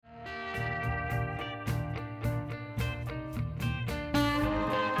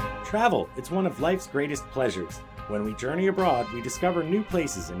Travel, it's one of life's greatest pleasures. When we journey abroad, we discover new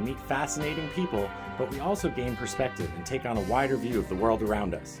places and meet fascinating people, but we also gain perspective and take on a wider view of the world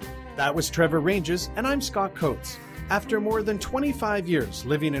around us. That was Trevor Ranges, and I'm Scott Coates. After more than 25 years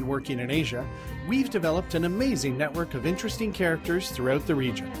living and working in Asia, we've developed an amazing network of interesting characters throughout the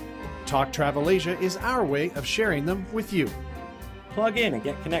region. Talk Travel Asia is our way of sharing them with you. Plug in and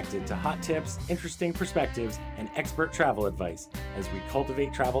get connected to hot tips, interesting perspectives, and expert travel advice as we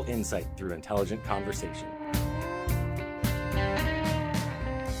cultivate travel insight through intelligent conversation.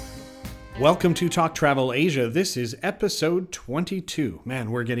 Welcome to Talk Travel Asia. This is episode 22.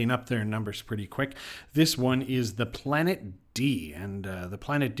 Man, we're getting up there in numbers pretty quick. This one is the Planet D. And the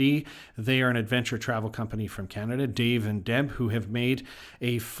Planet D, they are an adventure travel company from Canada, Dave and Deb, who have made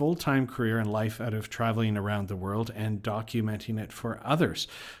a full-time career and life out of traveling around the world and documenting it for others.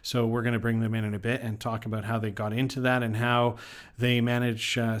 So we're going to bring them in a bit and talk about how they got into that and how they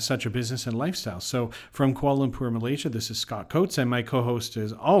manage such a business and lifestyle. So from Kuala Lumpur, Malaysia, this is Scott Coates, and my co-host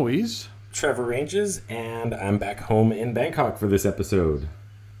is always Trevor Ranges, and I'm back home in Bangkok for this episode.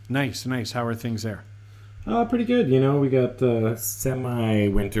 Nice. How are things there? Pretty good. We got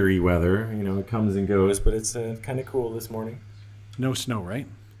semi-wintry weather. It comes and goes, but it's kind of cool this morning. No snow, right?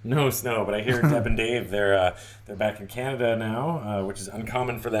 No snow, but I hear Deb and Dave, they're back in Canada now, which is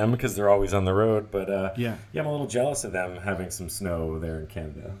uncommon for them because they're always on the road. But yeah, I'm a little jealous of them having some snow there in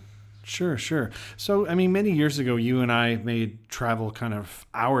Canada. Sure. So, many years ago, you and I made travel kind of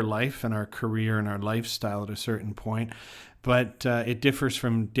our life and our career and our lifestyle at a certain point. But it differs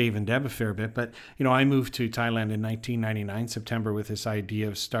from Dave and Deb a fair bit. But, I moved to Thailand in 1999, September, with this idea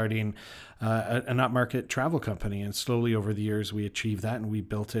of starting an upmarket travel company. And slowly over the years, we achieved that and we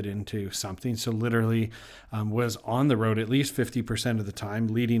built it into something. So literally was on the road at least 50% of the time,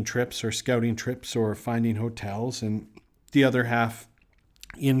 leading trips or scouting trips or finding hotels. And the other half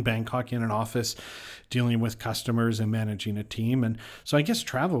in Bangkok in an office dealing with customers and managing a team. And so I guess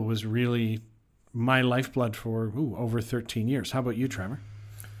travel was really my lifeblood for over 13 years. How about you, Trevor?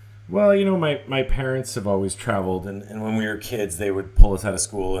 Well, my parents have always traveled, and when we were kids, they would pull us out of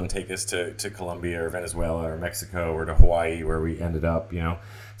school and take us to Colombia or Venezuela or Mexico or to Hawaii, where we ended up,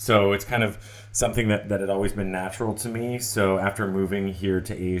 So it's kind of something that had always been natural to me. So after moving here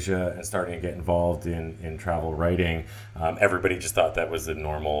to Asia and starting to get involved in travel writing, everybody just thought that was the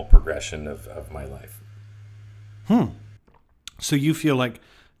normal progression of my life. So you feel like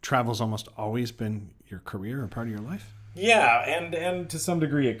travel's almost always been your career or part of your life? Yeah, and to some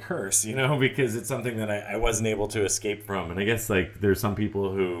degree a curse, because it's something that I wasn't able to escape from. And I guess there's some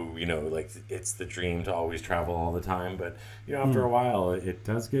people who, it's the dream to always travel all the time. But, after a while,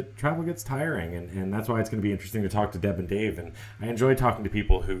 travel gets tiring. And that's why it's going to be interesting to talk to Deb and Dave. And I enjoy talking to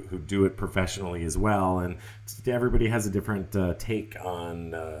people who do it professionally as well. And everybody has a different take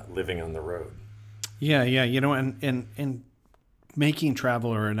on living on the road. Yeah, and making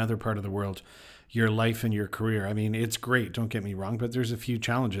travel or another part of the world your life and your career. It's great, don't get me wrong, but there's a few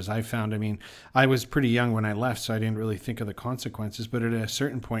challenges I found. I was pretty young when I left, so I didn't really think of the consequences, but at a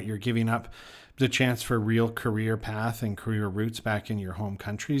certain point, you're giving up the chance for real career path and career roots back in your home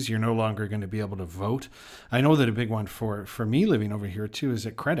countries. You're no longer going to be able to vote. I know that a big one for me living over here too is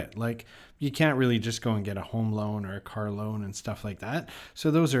that credit. You can't really just go and get a home loan or a car loan and stuff like that. So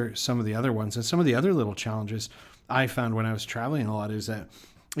those are some of the other ones. And some of the other little challenges I found when I was traveling a lot is that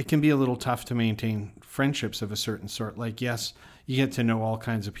it can be a little tough to maintain friendships of a certain sort. Yes, you get to know all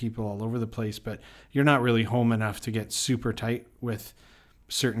kinds of people all over the place, but you're not really home enough to get super tight with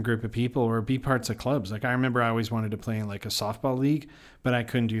a certain group of people or be parts of clubs. I remember I always wanted to play in a softball league, but I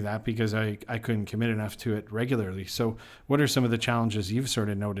couldn't do that because I couldn't commit enough to it regularly. So what are some of the challenges you've sort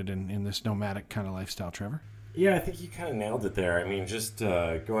of noted in this nomadic kind of lifestyle, Trevor? Yeah, I think you kind of nailed it there. Just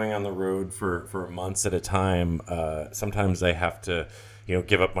going on the road for months at a time, sometimes I have to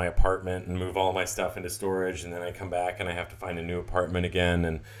give up my apartment and move all my stuff into storage, and then I come back and I have to find a new apartment again.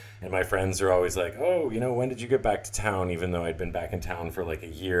 And my friends are always like, oh, when did you get back to town? Even though I'd been back in town for a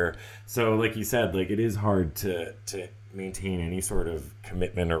year. So like you said, it is hard to maintain any sort of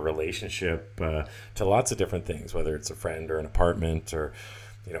commitment or relationship to lots of different things, whether it's a friend or an apartment or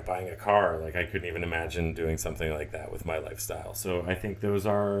buying a car. I couldn't even imagine doing something like that with my lifestyle. So I think those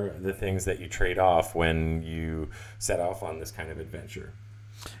are the things that you trade off when you set off on this kind of adventure.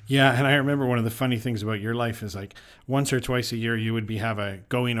 Yeah, and I remember one of the funny things about your life is once or twice a year you would have a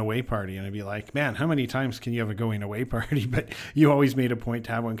going away party, and I'd be like, man, how many times can you have a going away party? But you always made a point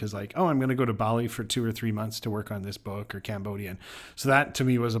to have one because I'm going to go to Bali for 2 or 3 months to work on this book, or Cambodia. So that to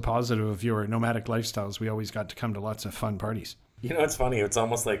me was a positive of your nomadic lifestyles. We always got to come to lots of fun parties. You know, it's funny. It's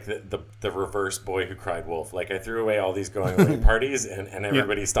almost like the reverse Boy Who Cried Wolf. Like I threw away all these going away parties, and Yeah.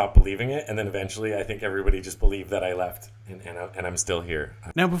 everybody stopped believing it, and then eventually, I think everybody just believed that I left, and I'm still here.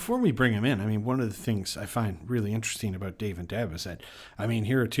 Now, before we bring him in, I mean, one of the things I find really interesting about Dave and Deb is that, I mean,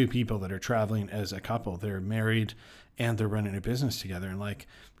 here are two people that are traveling as a couple. They're married and they're running a business together. And like,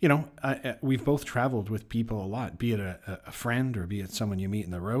 you know, we've both traveled with people a lot, be it a friend or be it someone you meet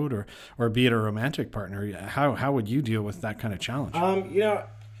in the road or be it a romantic partner. How would you deal with that kind of challenge? You know,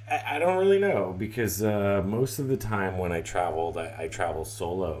 I don't really know because most of the time when I traveled, I travel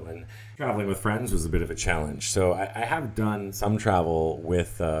solo, and traveling with friends was a bit of a challenge. So I have done some travel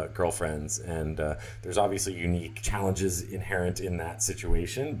with girlfriends, and there's obviously unique challenges inherent in that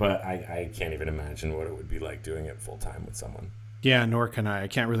situation, but I can't even imagine what it would be like doing it full time with someone. Yeah, nor can I. I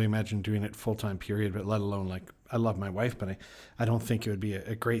can't really imagine doing it full-time period, but let alone like I love my wife, but I don't think it would be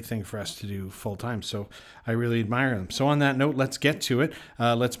a great thing for us to do full-time. So I really admire them. So on that note, let's get to it.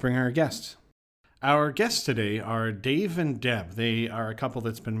 Let's bring our guests. Our guests today are Dave and Deb. They are a couple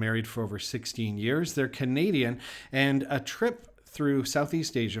that's been married for over 16 years. They're Canadian, and a trip through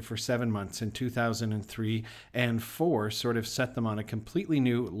Southeast Asia for 7 months in 2003 and 4 sort of set them on a completely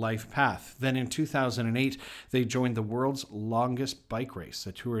new life path. Then in 2008, they joined the world's longest bike race,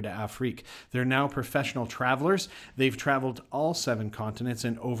 the Tour d'Afrique. They're now professional travelers. They've traveled all 7 continents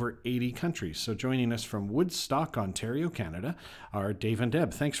in over 80 countries. So joining us from Woodstock, Ontario, Canada, are Dave and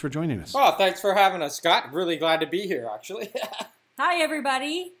Deb. Thanks for joining us. Oh, thanks for having us, Scott. Really glad to be here, actually. Hi,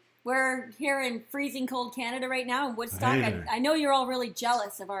 everybody. We're here in freezing cold Canada right now in Woodstock. Hey. I know you're all really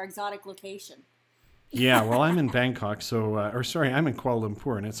jealous of our exotic location. Yeah, well, I'm in Bangkok, so I'm in Kuala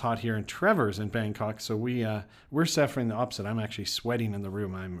Lumpur, and it's hot here. And Trevor's in Bangkok, so we're suffering the opposite. I'm actually sweating in the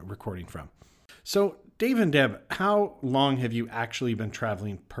room I'm recording from. So, Dave and Deb, how long have you actually been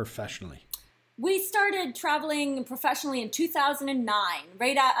traveling professionally? We started traveling professionally in 2009,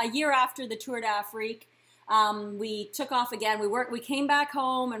 right a year after the Tour d'Afrique. We took off again. We came back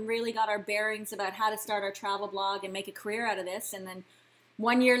home and really got our bearings about how to start our travel blog and make a career out of this. And then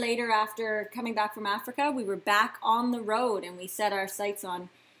 1 year later, after coming back from Africa, we were back on the road and we set our sights on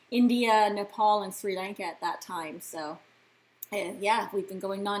India, Nepal, and Sri Lanka at that time. So, yeah, we've been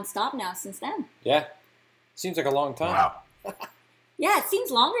going nonstop now since then. Yeah. Seems like a long time. Wow. Yeah, it seems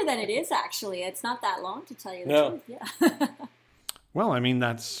longer than it is, actually. It's not that long, to tell you the truth. Yeah. Well, I mean,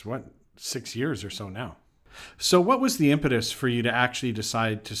 that's 6 years or so now. So what was the impetus for you to actually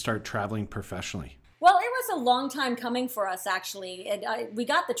decide to start traveling professionally? Well, it was a long time coming for us, actually. We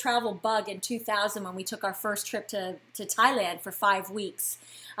got the travel bug in 2000 when we took our first trip to Thailand for 5 weeks.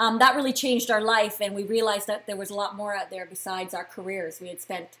 That really changed our life, and we realized that there was a lot more out there besides our careers. We had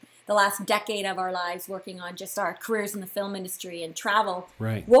spent the last decade of our lives working on just our careers in the film industry, and travel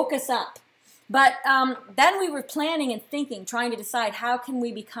woke us up. But then we were planning and thinking, trying to decide how can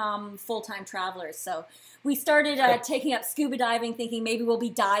we become full-time travelers. So we started taking up scuba diving, thinking maybe we'll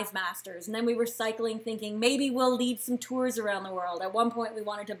be dive masters. And then we were cycling, thinking maybe we'll lead some tours around the world. At one point, we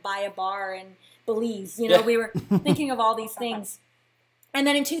wanted to buy a bar in Belize. We were thinking of all these things. And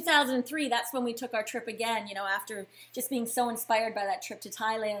then in 2003, that's when we took our trip again. After just being so inspired by that trip to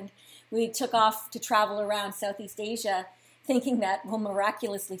Thailand, we took off to travel around Southeast Asia, thinking that we'll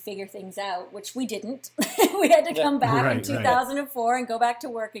miraculously figure things out, which we didn't. We had to come back in 2004 and go back to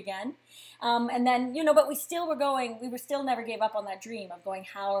work again. And then, but we still never gave up on that dream of going,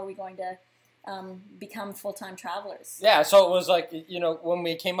 how are we going to become full-time travelers? Yeah, so it was like, when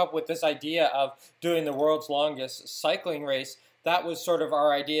we came up with this idea of doing the world's longest cycling race, that was sort of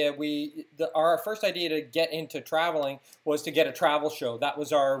our idea. Our first idea to get into traveling was to get a travel show. That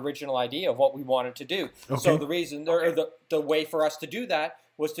was our original idea of what we wanted to do. Okay. So the reason, or the way for us to do that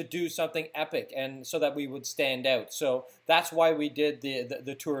was to do something epic, and so that we would stand out. So that's why we did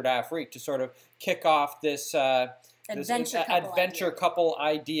the Tour d'Afrique, to sort of kick off this adventure couple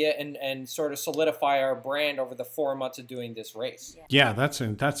idea and sort of solidify our brand over the 4 months of doing this race. Yeah, that's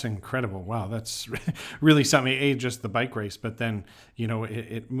incredible. Wow, that's really something. Just the bike race, but then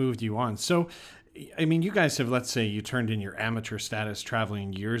it moved you on. So, I mean, you guys have, let's say you turned in your amateur status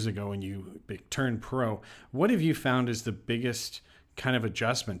traveling years ago and you turned pro. What have you found is the biggest kind of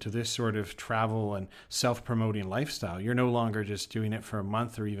adjustment to this sort of travel and self-promoting lifestyle? You're no longer just doing it for a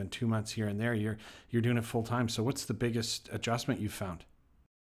month or even 2 months here and there. You're doing it full time. So what's the biggest adjustment you've found?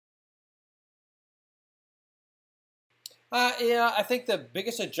 I think the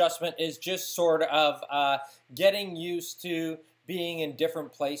biggest adjustment is just sort of getting used to being in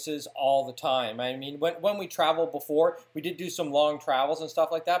different places all the time. I mean, when we traveled before, we did do some long travels and stuff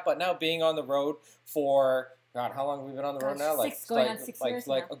like that, but now being on the road for God, how long have we been on the road now? Going on 6 years.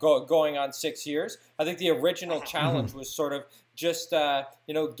 Going on 6 years. I think the original challenge was sort of just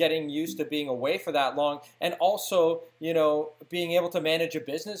getting used to being away for that long, and also being able to manage a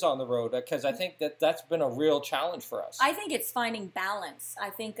business on the road, because I think that's been a real challenge for us. I think it's finding balance. I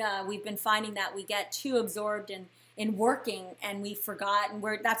think we've been finding that we get too absorbed in working, and we forgot, and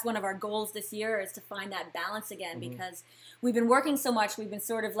that's one of our goals this year, is to find that balance again, because we've been working so much, we've been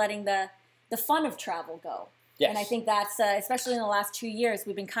sort of letting the fun of travel go. Yes. And I think that's, especially in the last 2 years,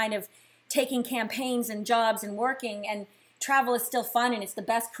 we've been kind of taking campaigns and jobs and working, and travel is still fun and it's the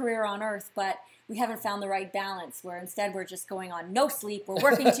best career on earth, but we haven't found the right balance, where instead we're just going on no sleep, we're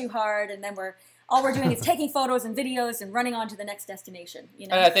working too hard, and then all we're doing is taking photos and videos and running on to the next destination.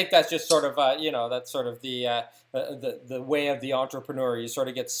 And I think that's just sort of, that's sort of the way of the entrepreneur. You sort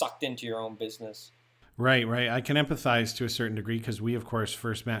of get sucked into your own business. Right. I can empathize to a certain degree, because we, of course,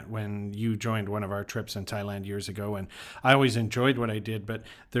 first met when you joined one of our trips in Thailand years ago. And I always enjoyed what I did, but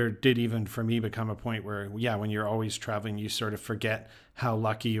there did even for me become a point where, when you're always traveling, you sort of forget how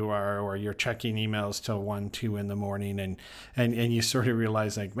lucky you are, or you're checking emails till 1, 2 in the morning. And you sort of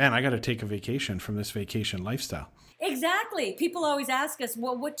realize, like, man, I got to take a vacation from this vacation lifestyle. Exactly. People always ask us,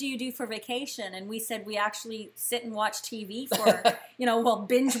 well, what do you do for vacation? And we said we actually sit and watch TV for,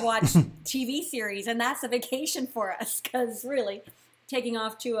 binge watch TV series. And that's a vacation for us, because really taking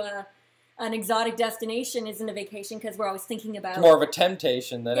off to an exotic destination isn't a vacation, because we're always thinking about... It's more of a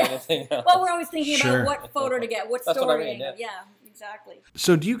temptation than anything else. Well, we're always thinking about what photo to get, what story. What I mean, yeah. Exactly.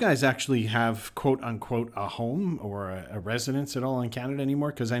 So do you guys actually have, quote unquote, a home or a residence at all in Canada anymore?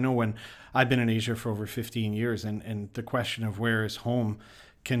 Because I know when I've been in Asia for over 15 years, and the question of where is home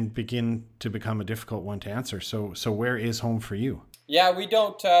can begin to become a difficult one to answer. So where is home for you? Yeah, we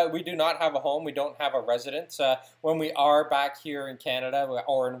do not have a home. We don't have a residence. When we are back here in Canada,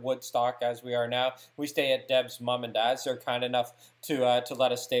 or in Woodstock as we are now, we stay at Deb's mom and dad's. They're kind enough to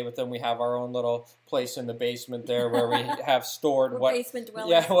let us stay with them. We have our own little place in the basement there where we have stored basement dwellers.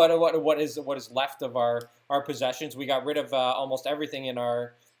 Yeah, what is left of our possessions. We got rid of almost everything in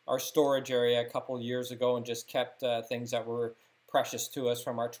our storage area a couple years ago, and just kept things that were precious to us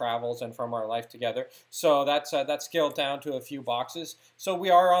from our travels and from our life together. So that's scaled down to a few boxes. So we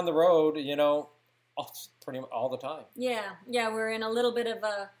are on the road, pretty much all the time. Yeah, we're in a little bit of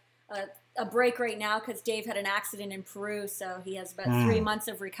a break right now, because Dave had an accident in Peru, so he has about 3 months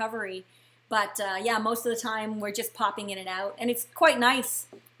of recovery. But most of the time we're just popping in and out, and it's quite nice.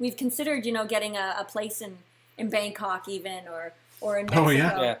 We've considered, getting a place in Bangkok even, or in Mexico. Oh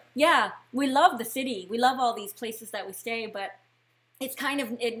yeah. Yeah, we love the city. We love all these places that we stay, but it's kind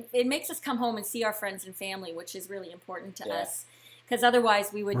of, it makes us come home and see our friends and family, which is really important to us, because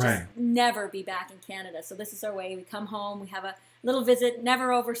otherwise we would just never be back in Canada. So this is our way. We come home, we have a little visit,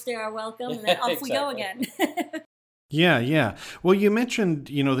 never overstay our welcome, and then off we go again. Yeah. Well, you mentioned,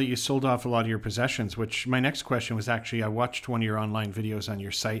 that you sold off a lot of your possessions, which my next question was actually, I watched one of your online videos on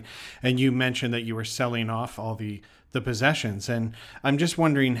your site, and you mentioned that you were selling off all the possessions. And I'm just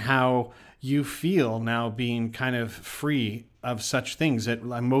wondering how you feel now, being kind of free of such things, that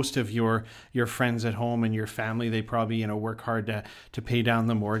most of your friends at home and your family, they probably, work hard to pay down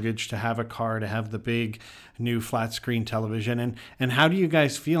the mortgage, to have a car, to have the big new flat screen television. And how do you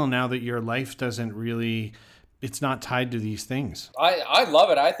guys feel now that your life doesn't really, it's not tied to these things? I love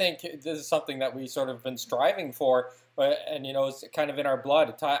it. I think this is something that we sort of been striving for, and it's kind of in our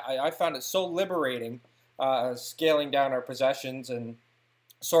blood. I found it so liberating, scaling down our possessions and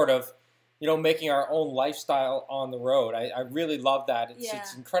sort of, making our own lifestyle on the road. I really love that.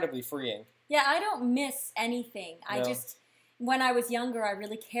 It's incredibly freeing. Yeah, I don't miss anything. No. When I was younger, I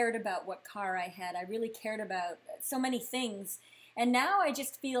really cared about what car I had. I really cared about so many things. And now I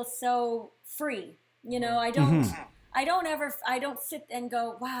just feel so free. I don't sit and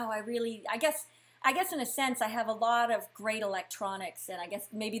go, wow, I guess in a sense I have a lot of great electronics, and I guess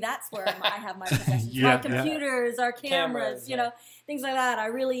maybe that's where I have my possessions. Our computers, our cameras, things like that.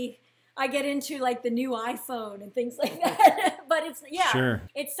 I get into like the new iPhone and things like that. But it's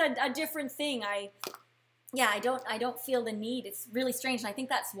it's a different thing. I don't feel the need. It's really strange, and I think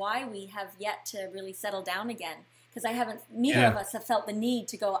that's why we have yet to really settle down again. Because neither of us have felt the need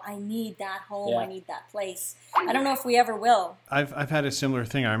to go, I need that home, I need that place. I don't know if we ever will. I've had a similar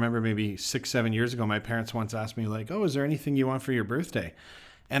thing. I remember maybe 6-7 years ago, my parents once asked me, like, oh, is there anything you want for your birthday?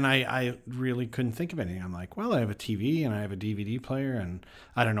 And I really couldn't think of anything. I'm like, well, I have a TV and I have a DVD player, and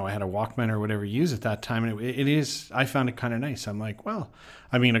I don't know, I had a Walkman or whatever you use at that time. And I found it kind of nice. I'm like, well,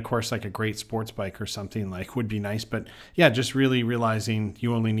 I mean, of course, like a great sports bike or something like would be nice. But yeah, just really realizing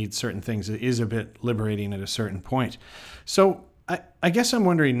you only need certain things is a bit liberating at a certain point. So I guess I'm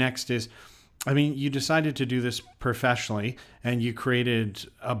wondering next is, I mean, you decided to do this professionally and you created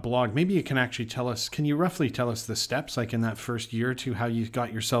a blog. Maybe you can actually can you roughly tell us the steps, like in that first year or two, how you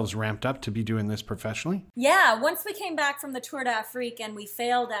got yourselves ramped up to be doing this professionally? Yeah, once we came back from the Tour d'Afrique and we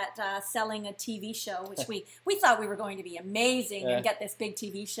failed at selling a TV show, which we thought we were going to be amazing and get this big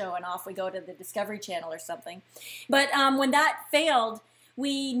TV show and off we go to the Discovery Channel or something. But when that failed,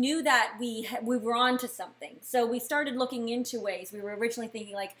 we knew that we were on to something. So we started looking into ways. We were originally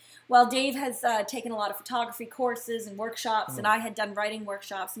thinking like, well, Dave has taken a lot of photography courses and workshops, and I had done writing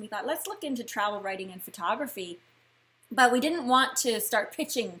workshops, and we thought, let's look into travel writing and photography. But we didn't want to start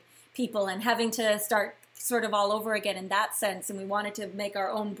pitching people and having to start sort of all over again in that sense, and we wanted to make our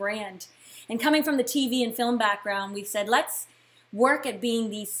own brand. And coming from the TV and film background, we said, let's work at being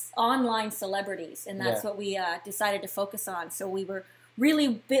these online celebrities, and that's what we decided to focus on. So we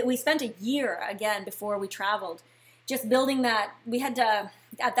spent a year again before we traveled just building that. We had to,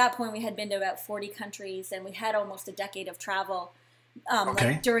 at that point we had been to about 40 countries and we had almost a decade of travel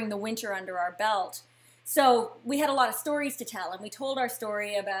like during the winter under our belt. So we had a lot of stories to tell, and we told our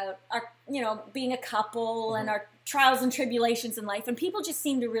story about our, being a couple and our trials and tribulations in life, and people just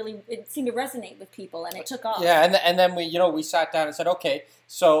seemed to resonate with people, and it took off. Yeah, and then we sat down and said, okay,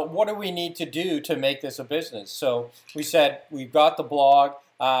 so what do we need to do to make this a business? So we said, we've got the blog,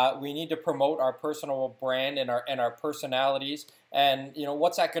 we need to promote our personal brand and our personalities. And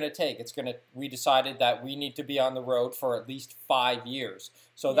what's that going to take? We decided that we need to be on the road for at least 5 years.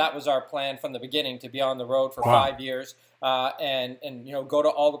 So that was our plan from the beginning, to be on the road for 5 years, and go to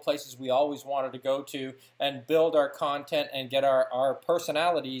all the places we always wanted to go to, and build our content and get our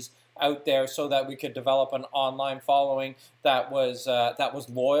personalities out there, so that we could develop an online following that was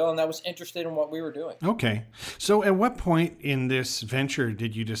loyal and that was interested in what we were doing. Okay. So at what point in this venture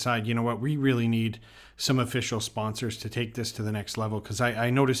did you decide, we really need some official sponsors to take this to the next level? Because I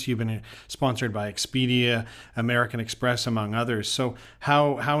noticed you've been sponsored by Expedia, American Express, among others. So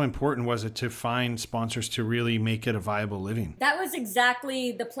how important was it to find sponsors to really make it a viable living? That was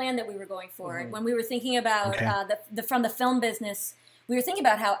exactly the plan that we were going for. Mm-hmm. When we were thinking about from the film business, we were thinking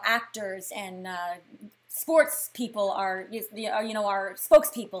about how actors and sports people are our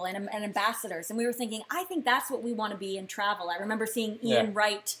spokespeople and ambassadors. And we were thinking, I think that's what we want to be in travel. I remember seeing Ian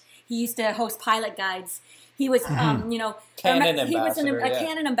Wright. He used to host Pilot Guides. He was, Canon he was a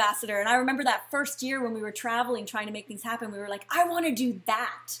Canon ambassador. And I remember that first year when we were traveling, trying to make things happen, we were like, I want to do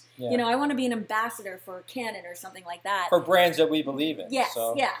that. Yeah. I want to be an ambassador for Canon or something like that. For brands that we believe in. Yes,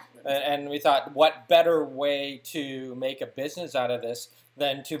 so, yeah. And we thought, what better way to make a business out of this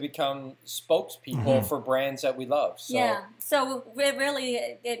than to become spokespeople for brands that we love. So. Yeah, so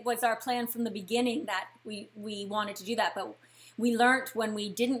it was our plan from the beginning that we wanted to do that, but we learned when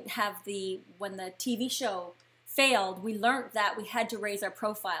the TV show failed, we learned that we had to raise our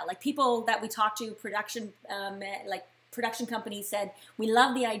profile. Like people that we talked to, production companies said, we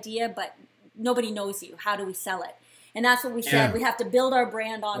love the idea, but nobody knows you. How do we sell it? And that's what we said. We have to build our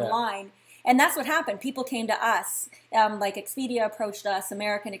brand online. Yeah. And that's what happened. People came to us, like Expedia approached us,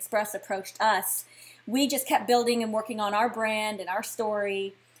 American Express approached us. We just kept building and working on our brand and our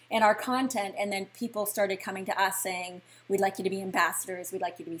story and our content, and then people started coming to us saying, we'd like you to be ambassadors, we'd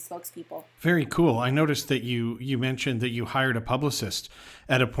like you to be spokespeople. Very cool. I noticed that you mentioned that you hired a publicist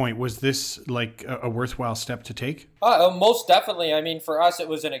at a point. Was this like a worthwhile step to take? Most definitely. I mean, for us, it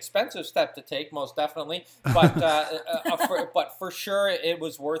was an expensive step to take, most definitely. But but for sure, it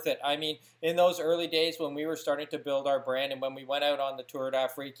was worth it. I mean, in those early days when we were starting to build our brand and when we went out on the Tour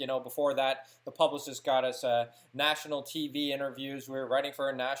d'Afrique, before that, the publicist got us national TV interviews. We were writing for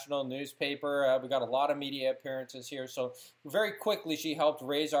a national newspaper. We got a lot of media appearances here. So very quickly, she helped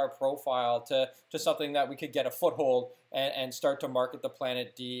raise our profile to something that we could get a foothold and start to market the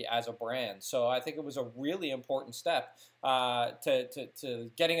Planet D as a brand. So I think it was a really important step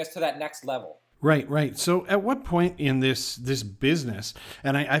to getting us to that next level. Right. So at what point in this business,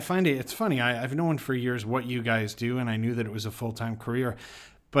 and I find it's funny, I've known for years what you guys do, and I knew that it was a full-time career,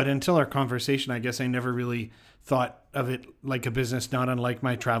 but until our conversation, I guess I never really thought of it like a business, not unlike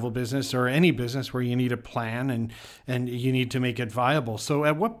my travel business or any business where you need a plan and you need to make it viable. So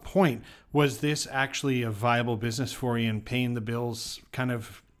at what point was this actually a viable business for you and paying the bills kind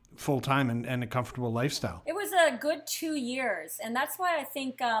of full-time and a comfortable lifestyle? It was a good 2 years, and that's why I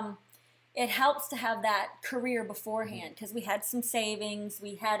think it helps to have that career beforehand, because we had some savings,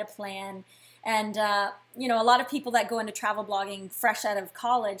 we had a plan. And, a lot of people that go into travel blogging fresh out of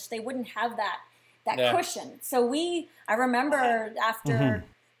college, they wouldn't have that cushion. So I remember after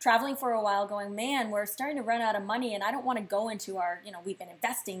traveling for a while going, man, we're starting to run out of money and I don't want to go into our, we've been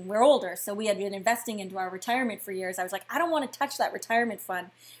investing, we're older, so we had been investing into our retirement for years. I was like, I don't want to touch that retirement fund,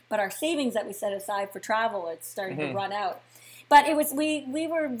 but our savings that we set aside for travel, it's starting to run out. But it was, we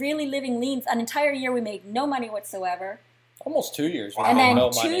were really living lean. An entire year we made no money whatsoever. Almost 2 years. And then no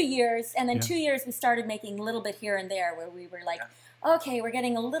 2 money. years, and then 2 years we started making a little bit here and there where we were like, okay, we're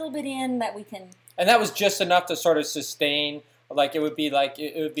getting a little bit in that we can. And that was just enough to sort of sustain. Like it would be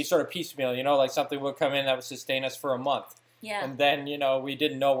sort of piecemeal, like something would come in that would sustain us for a month. Yeah. And then, we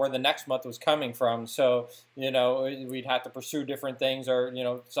didn't know where the next month was coming from. So, we'd have to pursue different things or,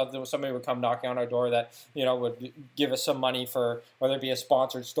 somebody would come knocking on our door that, would give us some money for, whether it be a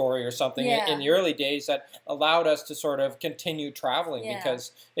sponsored story or something in the early days that allowed us to sort of continue traveling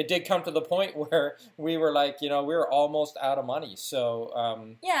because it did come to the point where we were like, we were almost out of money. So,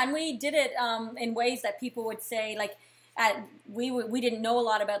 and we did it in ways that people would say, like, we didn't know a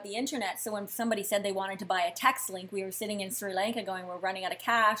lot about the internet, so when somebody said they wanted to buy a text link, we were sitting in Sri Lanka going, we're running out of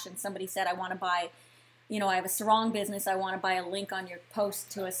cash, and somebody said, I want to buy, I have a sarong business, I want to buy a link on your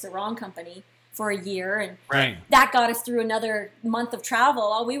post to a sarong company for a year, and that got us through another month of travel.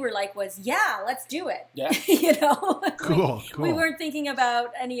 All we were like was, let's do it. Yeah. Cool. We weren't thinking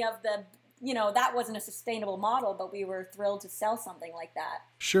about any of the, that wasn't a sustainable model, but we were thrilled to sell something like that.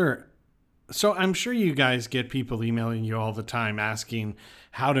 Sure. So I'm sure you guys get people emailing you all the time asking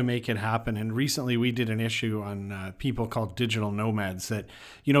how to make it happen. And recently we did an issue on people called digital nomads that,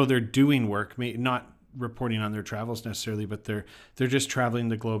 they're doing work, not reporting on their travels necessarily, but they're just traveling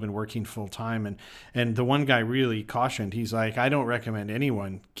the globe and working full time. And the one guy really cautioned, he's like, I don't recommend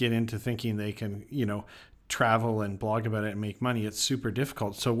anyone get into thinking they can, travel and blog about it and make money. It's super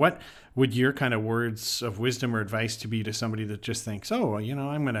difficult. So what would your kind of words of wisdom or advice to be to somebody that just thinks, I'm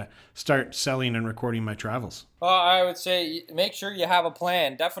going to start selling and recording my travels? Well, I would say make sure you have a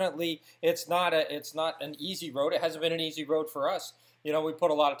plan. Definitely, it's not an easy road. It hasn't been an easy road for us. We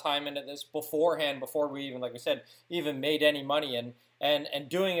put a lot of time into this beforehand, before we even, like I said, even made any money. And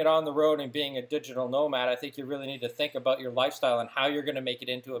doing it on the road and being a digital nomad, I think you really need to think about your lifestyle and how you're going to make it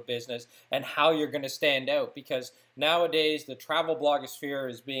into a business and how you're going to stand out. Because nowadays the travel blogosphere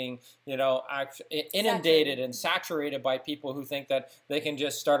is being, inundated and saturated by people who think that they can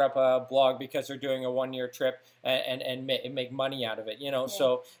just start up a blog because they're doing a 1-year trip and make money out of it.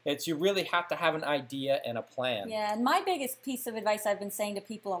 So you really have to have an idea and a plan. Yeah, and my biggest piece of advice I've been saying to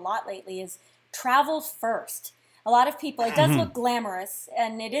people a lot lately is travel first. A lot of people, it does look glamorous,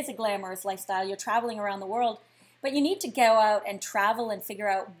 and it is a glamorous lifestyle. You're traveling around the world, but you need to go out and travel and figure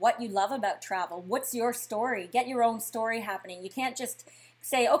out what you love about travel. What's your story? Get your own story happening. You can't just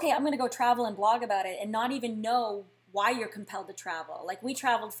say, okay, I'm going to go travel and blog about it and not even know why you're compelled to travel. Like, we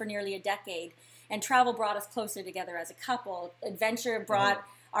traveled for nearly a decade, and travel brought us closer together as a couple. Adventure brought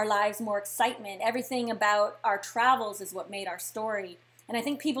our lives more excitement. Everything about our travels is what made our story. And I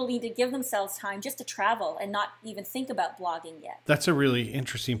think people need to give themselves time just to travel and not even think about blogging yet. That's a really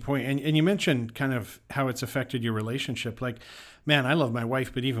interesting point. And you mentioned kind of how it's affected your relationship. Like, man, I love my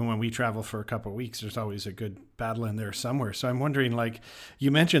wife, but even when we travel for a couple of weeks, there's always a good battle in there somewhere. So I'm wondering, like,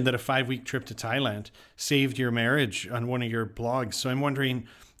 you mentioned that a 5-week trip to Thailand saved your marriage on one of your blogs. So I'm wondering,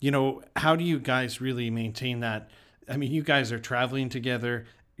 how do you guys really maintain that? I mean, you guys are traveling together,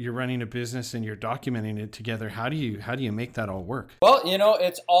 you're running a business, and you're documenting it together. How do you make that all work? Well,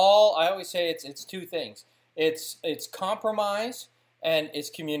 it's all, I always say it's two things. It's compromise and it's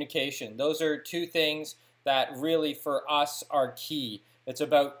communication. Those are two things that really for us are key. It's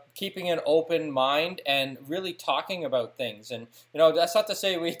about keeping an open mind and really talking about things. And that's not to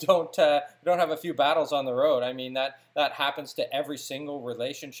say we don't have a few battles on the road. I mean, that happens to every single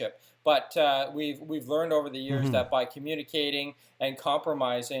relationship. But we've learned over the years that by communicating and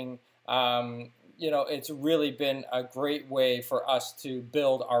compromising, it's really been a great way for us to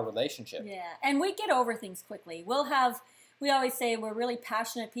build our relationship. Yeah, and we get over things quickly. We always say we're really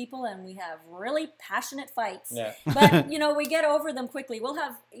passionate people and we have really passionate fights. Yeah. But, we get over them quickly.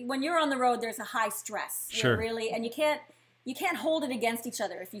 When you're on the road, there's a high stress. Sure. And you can't hold it against each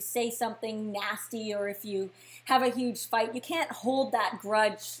other. If you say something nasty or if you have a huge fight, you can't hold that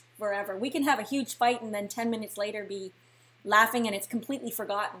grudge forever. We can have a huge fight and then 10 minutes later be laughing and it's completely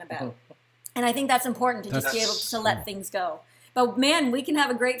forgotten about. And I think that's important to just be able to let things go. But man, we can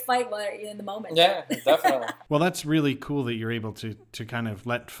have a great fight in the moment. Yeah, definitely. Well, that's really cool that you're able to kind of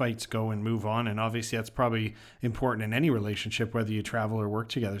let fights go and move on. And obviously that's probably important in any relationship, whether you travel or work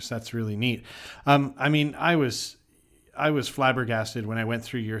together. So that's really neat. I mean, I was flabbergasted when I went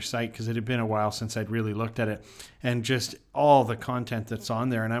through your site because it had been a while since I'd really looked at it, and just all the content that's on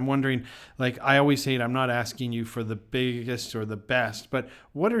there. And I'm wondering, like, I always say, I'm not asking you for the biggest or the best, but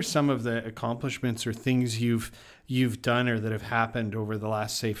what are some of the accomplishments or things you've done or that have happened over the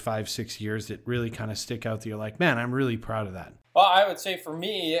last, say, 5-6 years that really kind of stick out that you're like, man, I'm really proud of that? Well, I would say for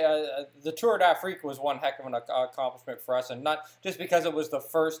me, the Tour d'Afrique was one heck of an accomplishment for us, and not just because it was the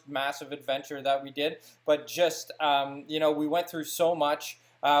first massive adventure that we did, but just we went through so much.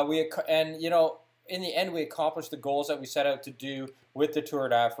 In the end, we accomplished the goals that we set out to do with the Tour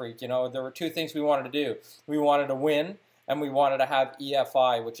d'Afrique. There were two things we wanted to do. We wanted to win, and we wanted to have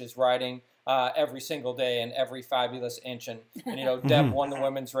EFI, which is riding every single day and every fabulous inch. And Deb won the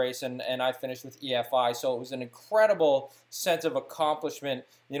women's race, and I finished with EFI. So it was an incredible sense of accomplishment,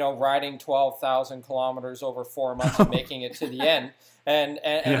 riding 12,000 kilometers over 4 months and making it to the end and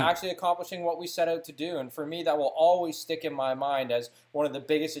actually accomplishing what we set out to do. And for me, that will always stick in my mind as one of the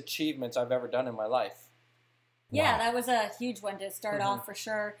biggest achievements I've ever done in my life. Yeah, that was a huge one to start off for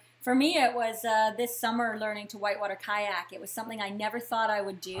sure. For me, it was this summer learning to whitewater kayak. It was something I never thought I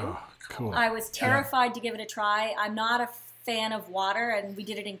would do. Oh, cool. I was terrified to give it a try. I'm not a fan of water, and we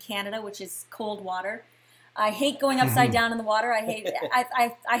did it in Canada, which is cold water. I hate going upside down in the water. I hate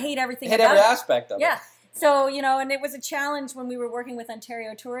I hate everything about it. Hate every aspect of it. Yeah. So, and it was a challenge when we were working with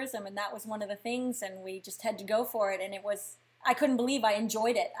Ontario Tourism, and that was one of the things, and we just had to go for it, and I couldn't believe I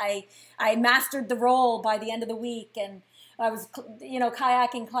enjoyed it. I mastered the role by the end of the week, and I was,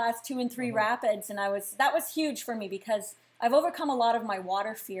 kayaking class 2 and 3 rapids, and that was huge for me because I've overcome a lot of my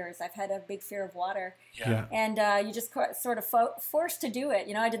water fears. I've had a big fear of water, and you just sort of forced to do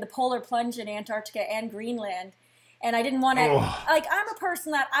it. I did the polar plunge in Antarctica and Greenland, and I didn't want to. Like, I'm a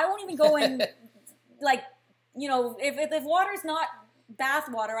person that I won't even go in. If water's not bath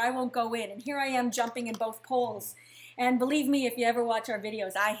water, I won't go in. And here I am jumping in both poles. And believe me, if you ever watch our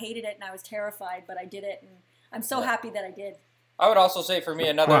videos, I hated it and I was terrified, but I did it. And I'm so happy that I did. I would also say for me,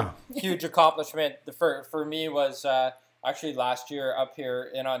 another huge accomplishment for me was actually last year up here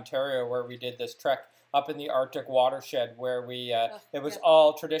in Ontario, where we did this trek up in the Arctic watershed, where we it was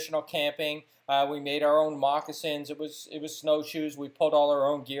all traditional camping. We made our own moccasins. It was snowshoes. We pulled all our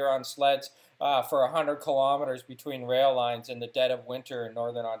own gear on sleds for 100 kilometers between rail lines in the dead of winter in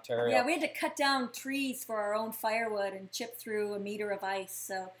northern Ontario. Yeah, we had to cut down trees for our own firewood and chip through a meter of ice.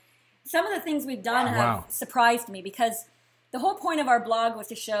 So some of the things we've done have surprised me, because the whole point of our blog was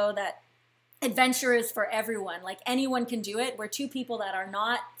to show that adventure is for everyone. Like, anyone can do it. We're two people that are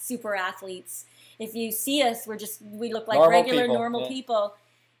not super athletes. If you see us, we look like normal people.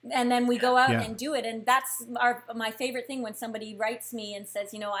 And then we go out and do it. And that's my favorite thing, when somebody writes me and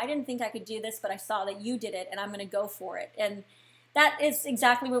says, I didn't think I could do this, but I saw that you did it and I'm going to go for it. And that is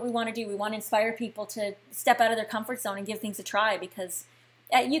exactly what we want to do. We want to inspire people to step out of their comfort zone and give things a try, because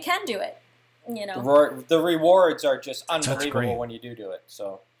you can do it. The rewards are just unbelievable when you do it.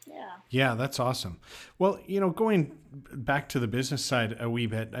 So yeah, that's awesome. Well, going back to the business side a wee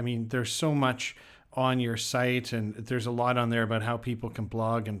bit, I mean, there's so much on your site, and there's a lot on there about how people can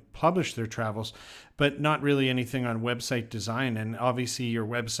blog and publish their travels, but not really anything on website design. And obviously your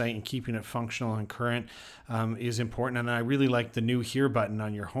website and keeping it functional and current is important. And I really like the new Here button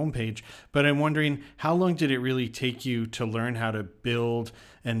on your homepage, but I'm wondering, how long did it really take you to learn how to build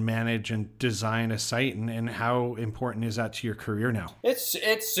and manage and design a site, and how important is that to your career now? It's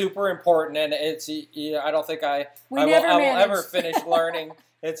super important, and I don't think I will ever finish learning.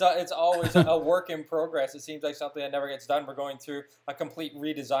 It's always a work in progress. It seems like something that never gets done. We're going through a complete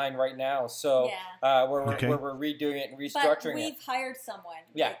redesign right now, so where we're redoing it and restructuring it. But we've hired someone.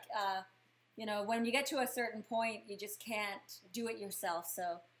 Yeah. When you get to a certain point, you just can't do it yourself.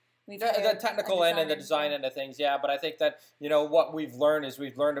 So the technical end and the design end of things, but I think that what we've learned is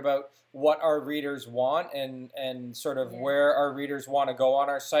we've learned about what our readers want and sort of where our readers want to go on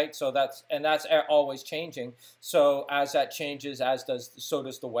our site. So that's always changing. So as that changes, so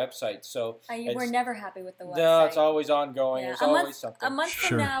does the website. So we're never happy with the website. No, it's always ongoing. There's always something. A month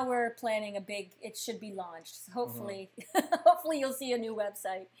from now, we're planning it should be launched. So hopefully you'll see a new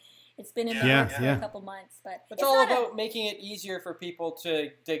website. It's been in the works for a couple months, but it's all about making it easier for people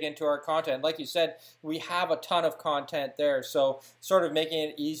to dig into our content. Like you said, we have a ton of content there, so sort of making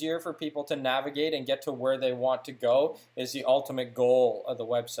it easier for people to navigate and get to where they want to go is the ultimate goal of the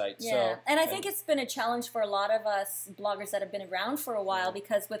website. Yeah, and I think it's been a challenge for a lot of us bloggers that have been around for a while,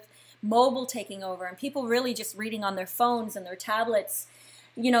 because with mobile taking over and people really just reading on their phones and their tablets,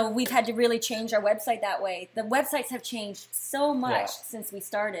 we've had to really change our website that way. The websites have changed so much since we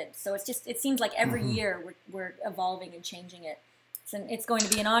started. So it seems like every year we're evolving and changing it. It's going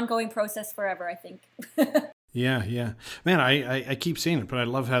to be an ongoing process forever, I think. Yeah, yeah. Man, I keep seeing it, but I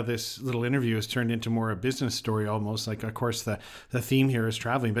love how this little interview has turned into more a business story almost. Like, of course, the theme here is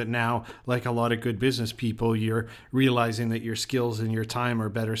traveling, but now, like a lot of good business people, you're realizing that your skills and your time are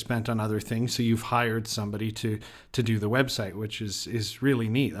better spent on other things. So you've hired somebody to do the website, which is really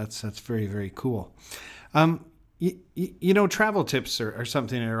neat. That's very, very cool. Travel tips are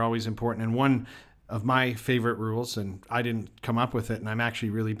something that are always important. And one of my favorite rules, and I didn't come up with it, and I'm actually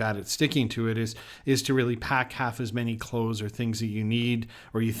really bad at sticking to it, is to really pack half as many clothes or things that you need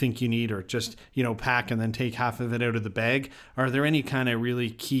or you think you need, or just, pack and then take half of it out of the bag. Are there any kind of really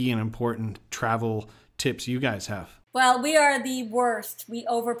key and important travel tips you guys have? Well, we are the worst. We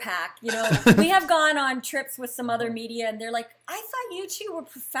overpack. We have gone on trips with some other media, and they're like, I thought you two were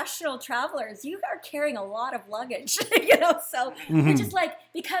professional travelers. You are carrying a lot of luggage, So we're just like,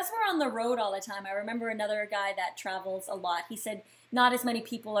 because we're on the road all the time. I remember another guy that travels a lot. He said not as many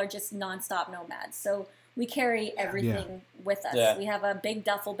people are just nonstop nomads. So we carry everything with us. Yeah. We have a big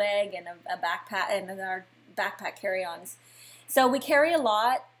duffel bag and a backpack, and then our backpack carry-ons. So we carry a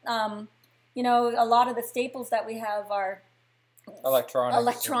lot. A lot of the staples that we have are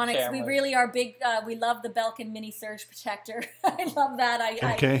electronics. We really are big. We love the Belkin Mini Surge Protector. I love that.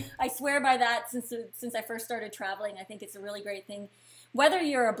 I swear by that since I first started traveling. I think it's a really great thing. Whether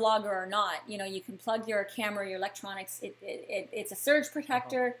you're a blogger or not, you can plug your camera, your electronics. It's a surge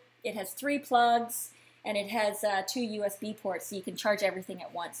protector. It has 3 plugs. And it has 2 USB ports, so you can charge everything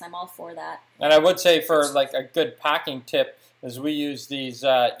at once. I'm all for that. And I would say for like a good packing tip is we use these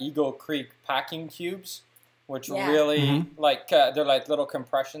Eagle Creek packing cubes, which really they're like little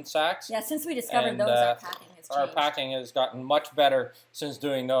compression sacks. Yeah, since we discovered those, our packing has changed. Our packing has gotten much better since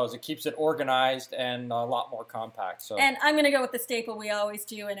doing those. It keeps it organized and a lot more compact. So. And I'm going to go with the staple we always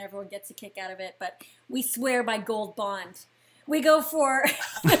do, and everyone gets a kick out of it, but we swear by Gold Bond. We go for...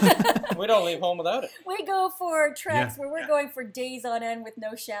 We don't leave home without it. We go for treks where we're going for days on end with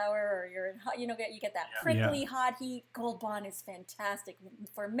no shower, or you get that prickly hot heat. Gold Bond is fantastic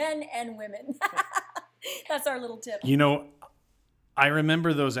for men and women. That's our little tip. I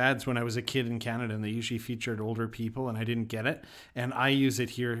remember those ads when I was a kid in Canada, and they usually featured older people, and I didn't get it. And I use it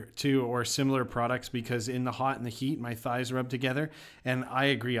here too, or similar products, because in the hot and the heat, my thighs rub together. And I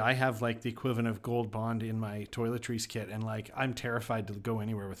agree. I have like the equivalent of Gold Bond in my toiletries kit, and like I'm terrified to go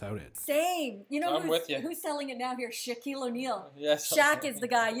anywhere without it. Same. Who's selling it now here? Shaquille O'Neal. Yes. Shaq is the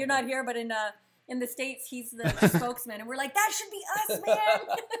guy. You're not here, but in the States, he's the spokesman, and we're like, that should be us,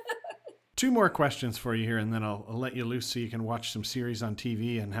 man. 2 more questions for you here, and then I'll let you loose so you can watch some series on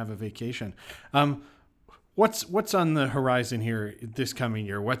TV and have a vacation. What's on the horizon here this coming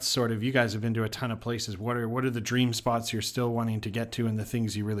year? What's sort of, you guys have been to a ton of places. What are the dream spots you're still wanting to get to, and the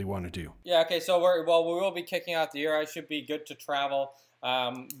things you really want to do? Yeah, okay, so we will be kicking out the year. I should be good to travel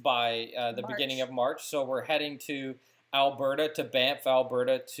by the beginning of March. So we're heading to Alberta, to Banff,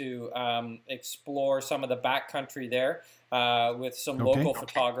 Alberta, to explore some of the backcountry there with some local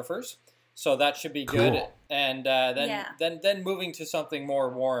photographers. So that should be good. Cool. And then moving to something more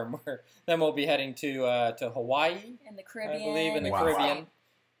warm. Then we'll be heading to Hawaii. In the Caribbean. I believe in the Caribbean.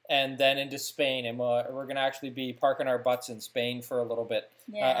 And then into Spain. And we're going to actually be parking our butts in Spain for a little bit,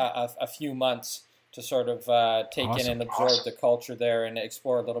 a few months, to sort of take in and absorb the culture there and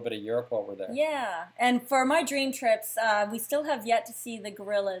explore a little bit of Europe while we're there. Yeah. And for my dream trips, we still have yet to see the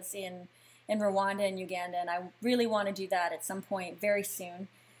gorillas in Rwanda and Uganda. And I really want to do that at some point very soon.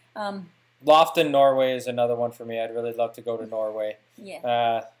 Lofton, Norway is another one for me. I'd really love to go to Norway.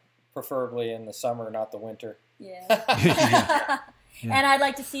 Yeah. Preferably in the summer, not the winter. Yeah. And I'd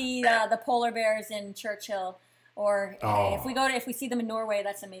like to see the polar bears in Churchill, or if we see them in Norway,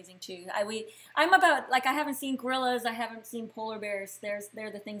 that's amazing too. I haven't seen gorillas, I haven't seen polar bears. They're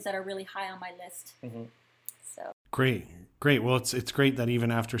the things that are really high on my list. Mm-hmm. So Great. Well, it's great that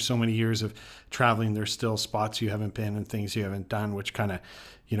even after so many years of traveling, there's still spots you haven't been and things you haven't done, which kind of,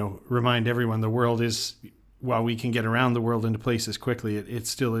 remind everyone the world is, while we can get around the world into places quickly, it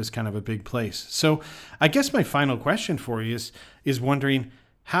still is kind of a big place. So I guess my final question for you is wondering,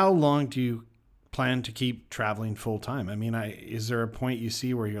 how long do you plan to keep traveling full time? I mean, is there a point you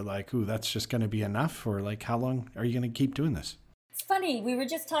see where you're like, ooh, that's just going to be enough? Or like, how long are you going to keep doing this? It's funny. We were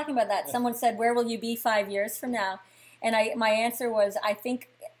just talking about that. Someone said, where will you be 5 years from now? And my answer was, I think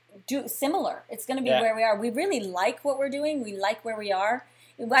similar. It's going to be where we are. We really like what we're doing. We like where we are.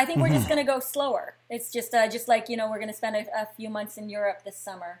 I think we're just going to go slower. It's just like, we're going to spend a few months in Europe this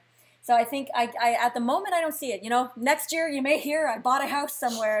summer. So I think I at the moment, I don't see it. Next year you may hear I bought a house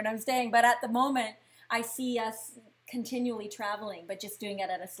somewhere and I'm staying. But at the moment, I see us continually traveling, but just doing it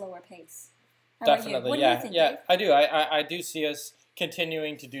at a slower pace. How Definitely, about you? What do you think, Dave? I do. I do see us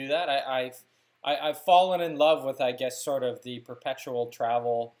continuing to do that. I've fallen in love with, I guess, sort of the perpetual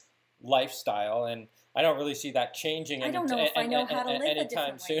travel lifestyle, and I don't really see that changing. I don't know if I know how to live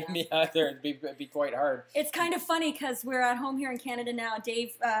anytime soon. Me either. It'd be quite hard. It's kind of funny because we're at home here in Canada now.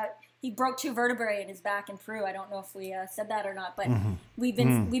 Dave, he broke 2 vertebrae in his back in Peru. I don't know if we said that or not, but we've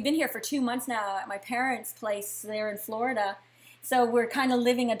been here for 2 months now at my parents' place there in Florida. So we're kind of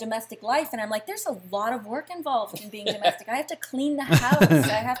living a domestic life, and I'm like, there's a lot of work involved in being domestic. I have to clean the house.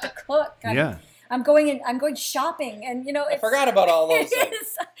 I have to cook. I'm going shopping, and I forgot about all those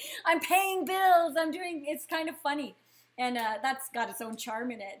things. I'm paying bills. It's kind of funny, and that's got its own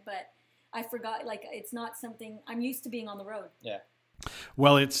charm in it. But I forgot, it's not something I'm used to being on the road. Yeah.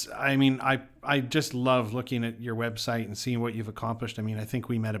 Well, I just love looking at your website and seeing what you've accomplished. I mean, I think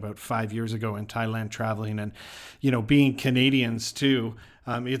we met about 5 years ago in Thailand traveling, and, being Canadians too,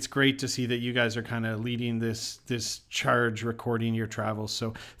 it's great to see that you guys are kind of leading this charge, recording your travels.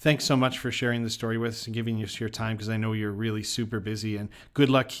 So thanks so much for sharing the story with us and giving us your time, because I know you're really super busy, and good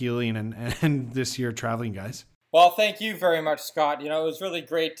luck healing and this year traveling, guys. Well, thank you very much, Scott. It was really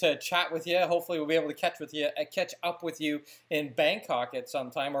great to chat with you. Hopefully we'll be able to catch up with you in Bangkok at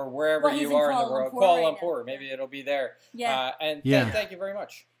some time, or wherever you are in the world. Kuala Lumpur. Maybe it'll be there. Yeah. Thank you very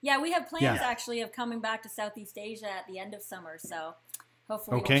much. Yeah, we have plans actually of coming back to Southeast Asia at the end of summer. So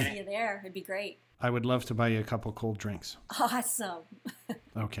hopefully we'll see you there. It'd be great. I would love to buy you a couple cold drinks. Awesome.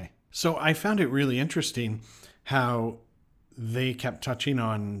 Okay. So I found it really interesting how they kept touching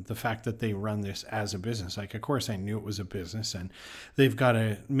on the fact that they run this as a business. Like, of course, I knew it was a business, and they've got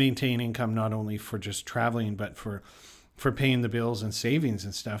to maintain income not only for just traveling, but for paying the bills and savings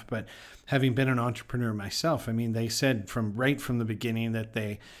and stuff. But having been an entrepreneur myself, I mean, they said right from the beginning that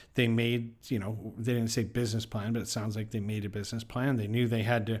they made, they didn't say business plan, but it sounds like they made a business plan. They knew they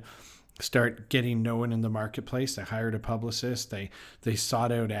had to start getting known in the marketplace. They hired a publicist. They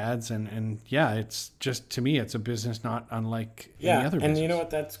sought out ads, and it's just, to me, it's a business not unlike any other business. And you know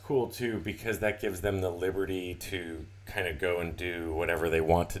what? That's cool too, because that gives them the liberty to kind of go and do whatever they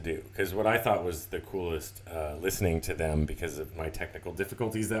want to do. Because what I thought was the coolest, listening to them, because of my technical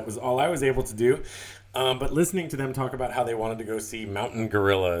difficulties, that was all I was able to do. But listening to them talk about how they wanted to go see mountain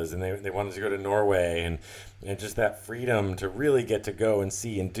gorillas, and they wanted to go to Norway, and just that freedom to really get to go and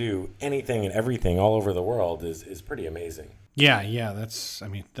see and do anything and everything all over the world is pretty amazing. Yeah, that's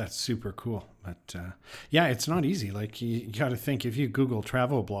super cool. But it's not easy. Like, you got to think, if you Google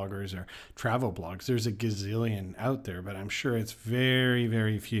travel bloggers or travel blogs, there's a gazillion out there, but I'm sure it's very,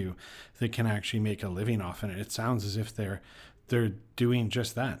 very few that can actually make a living off it. It sounds as if they're doing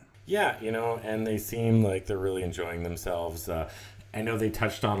just that. Yeah, and they seem like they're really enjoying themselves. I know they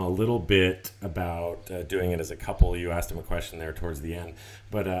touched on a little bit about doing it as a couple. You asked them a question there towards the end.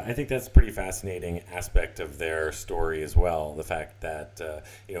 But I think that's a pretty fascinating aspect of their story as well. The fact that,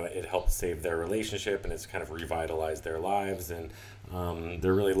 it helped save their relationship, and it's kind of revitalized their lives. And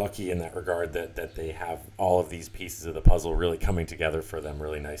they're really lucky in that regard that they have all of these pieces of the puzzle really coming together for them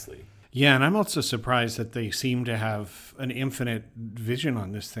really nicely. Yeah, and I'm also surprised that they seem to have an infinite vision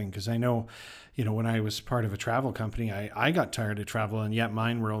on this thing, because I know, when I was part of a travel company, I got tired of travel, and yet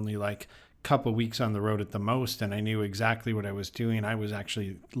mine were only like couple weeks on the road at the most, and I knew exactly what I was doing. I was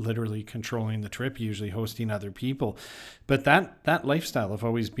actually literally controlling the trip, usually hosting other people. But that lifestyle of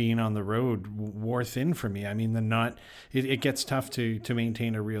always being on the road wore thin for me. I mean, it gets tough to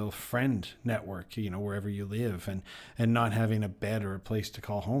maintain a real friend network, wherever you live, and not having a bed or a place to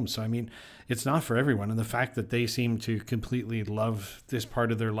call home. So, I mean, it's not for everyone. And the fact that they seem to completely love this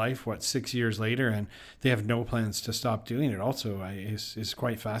part of their life, 6 years later, and they have no plans to stop doing it also is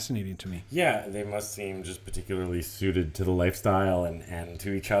quite fascinating to me. Yeah, they must seem just particularly suited to the lifestyle and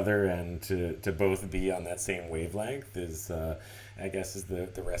to each other, and to both be on that same wavelength is the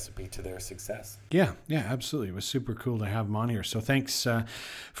recipe to their success. Yeah, absolutely. It was super cool to have them on here. So thanks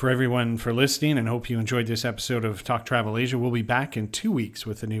for everyone for listening, and hope you enjoyed this episode of Talk Travel Asia. We'll be back in 2 weeks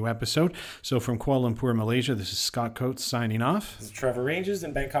with a new episode. So from Kuala Lumpur, Malaysia, this is Scott Coates signing off. This is Trevor Ranges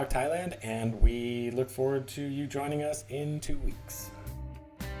in Bangkok, Thailand, and we look forward to you joining us in 2 weeks.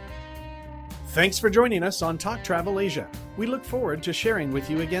 Thanks for joining us on Talk Travel Asia. We look forward to sharing with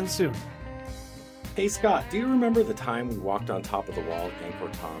you again soon. Hey Scott, do you remember the time we walked on top of the wall at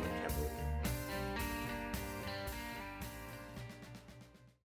Angkor Thom and Kemper?